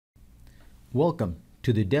Welcome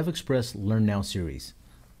to the DevExpress Learn Now series,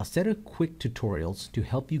 a set of quick tutorials to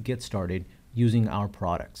help you get started using our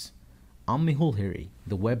products. I'm Mehul,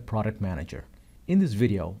 the Web Product Manager. In this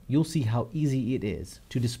video, you'll see how easy it is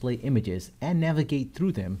to display images and navigate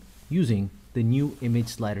through them using the new image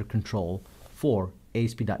slider control for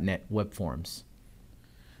ASP.NET Web Forms.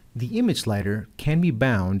 The image slider can be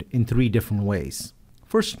bound in three different ways.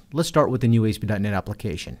 First, let's start with the new ASP.NET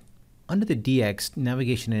application. Under the DX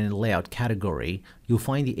Navigation and Layout category, you'll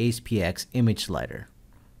find the ASPX image slider.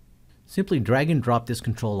 Simply drag and drop this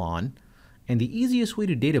control on, and the easiest way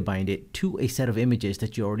to data bind it to a set of images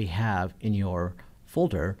that you already have in your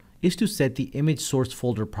folder is to set the image source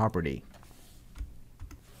folder property.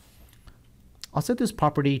 I'll set this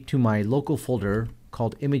property to my local folder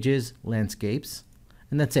called Images Landscapes,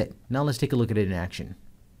 and that's it. Now let's take a look at it in action.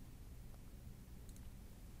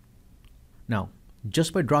 Now,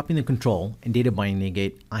 just by dropping the control and data binding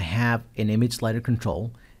it, I have an image slider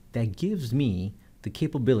control that gives me the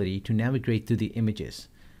capability to navigate through the images.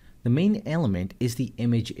 The main element is the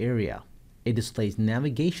image area. It displays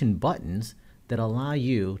navigation buttons that allow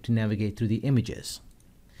you to navigate through the images.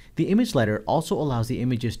 The image slider also allows the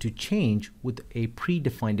images to change with a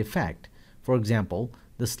predefined effect. For example,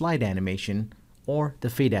 the slide animation or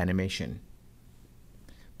the fade animation.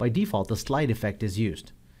 By default, the slide effect is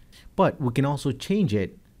used, but we can also change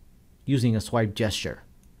it using a swipe gesture.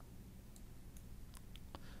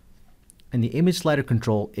 And the image slider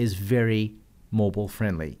control is very mobile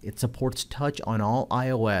friendly. It supports touch on all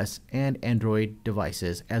iOS and Android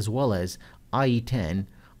devices, as well as IE10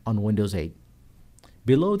 on Windows 8.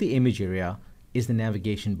 Below the image area is the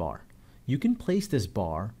navigation bar. You can place this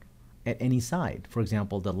bar at any side, for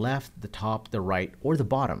example, the left, the top, the right, or the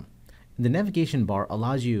bottom. And the navigation bar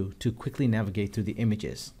allows you to quickly navigate through the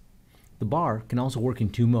images. The bar can also work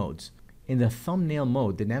in two modes. In the thumbnail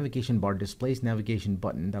mode, the navigation bar displays navigation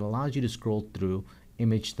button that allows you to scroll through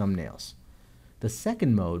image thumbnails. The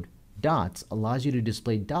second mode, dots, allows you to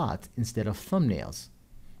display dots instead of thumbnails.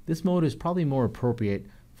 This mode is probably more appropriate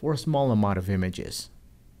for a small amount of images.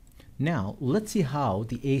 Now, let's see how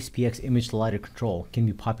the ASPX image slider control can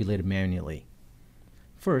be populated manually.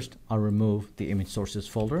 First, I'll remove the image sources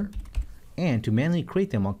folder, and to manually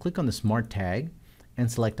create them, I'll click on the Smart tag and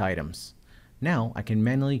select items. Now I can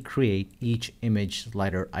manually create each image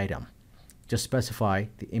slider item. Just specify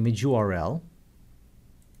the image URL,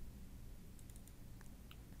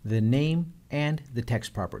 the name, and the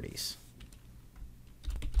text properties.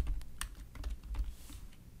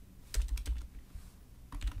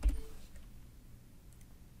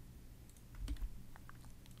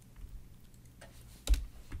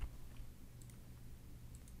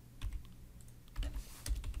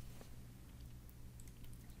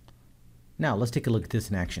 Now let's take a look at this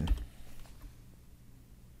in action.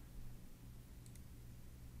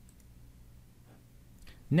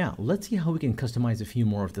 Now let's see how we can customize a few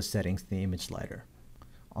more of the settings in the image slider.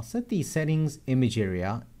 I'll set the settings image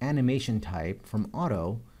area animation type from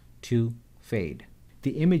auto to fade.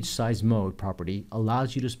 The image size mode property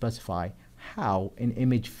allows you to specify how an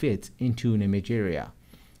image fits into an image area.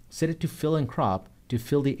 Set it to fill and crop to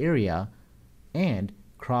fill the area and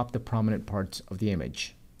crop the prominent parts of the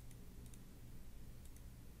image.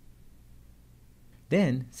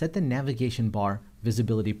 Then set the navigation bar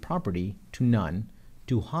visibility property to none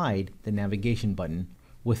to hide the navigation button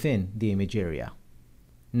within the image area.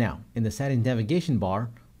 Now, in the settings navigation bar,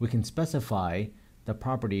 we can specify the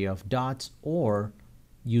property of dots or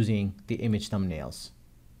using the image thumbnails.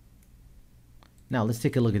 Now let's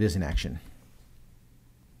take a look at this in action.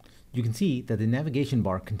 You can see that the navigation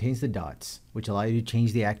bar contains the dots, which allow you to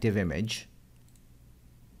change the active image.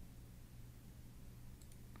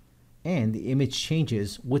 And the image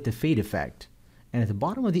changes with the fade effect. And at the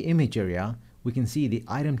bottom of the image area, we can see the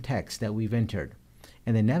item text that we've entered,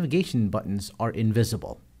 and the navigation buttons are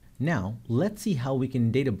invisible. Now, let's see how we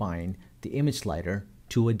can data bind the image slider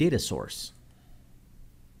to a data source.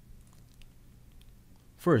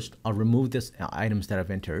 First, I'll remove the items that I've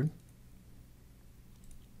entered.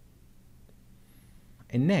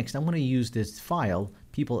 And next, I'm going to use this file,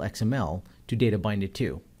 people.xml, to data bind it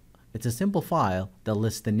to. It's a simple file that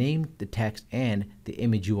lists the name, the text, and the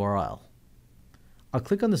image URL. I'll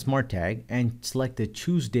click on the Smart tag and select the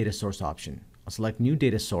Choose Data Source option. I'll select New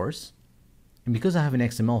Data Source, and because I have an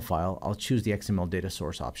XML file, I'll choose the XML data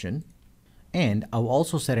source option. And I'll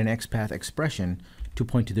also set an XPath expression to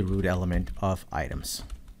point to the root element of items.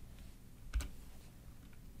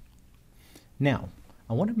 Now,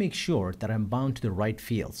 I want to make sure that I'm bound to the right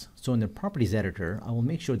fields. So in the Properties editor, I will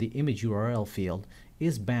make sure the image URL field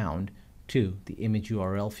is bound to the image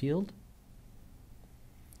URL field,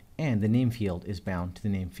 and the name field is bound to the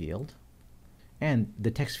name field, and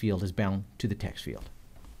the text field is bound to the text field.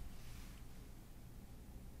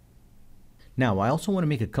 Now, I also want to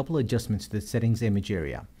make a couple of adjustments to the settings image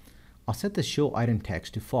area. I'll set the show item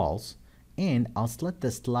text to false, and I'll set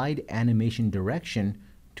the slide animation direction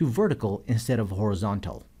to vertical instead of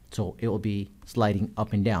horizontal. So it will be sliding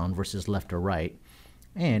up and down versus left or right.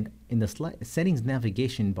 And in the settings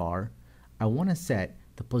navigation bar, I want to set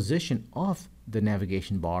the position of the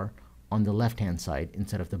navigation bar on the left-hand side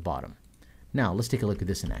instead of the bottom. Now, let's take a look at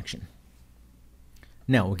this in action.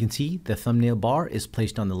 Now, we can see the thumbnail bar is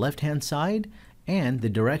placed on the left-hand side, and the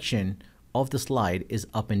direction of the slide is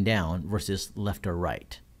up and down versus left or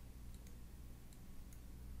right.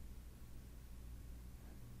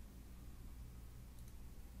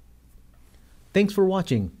 Thanks for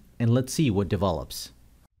watching, and let's see what develops.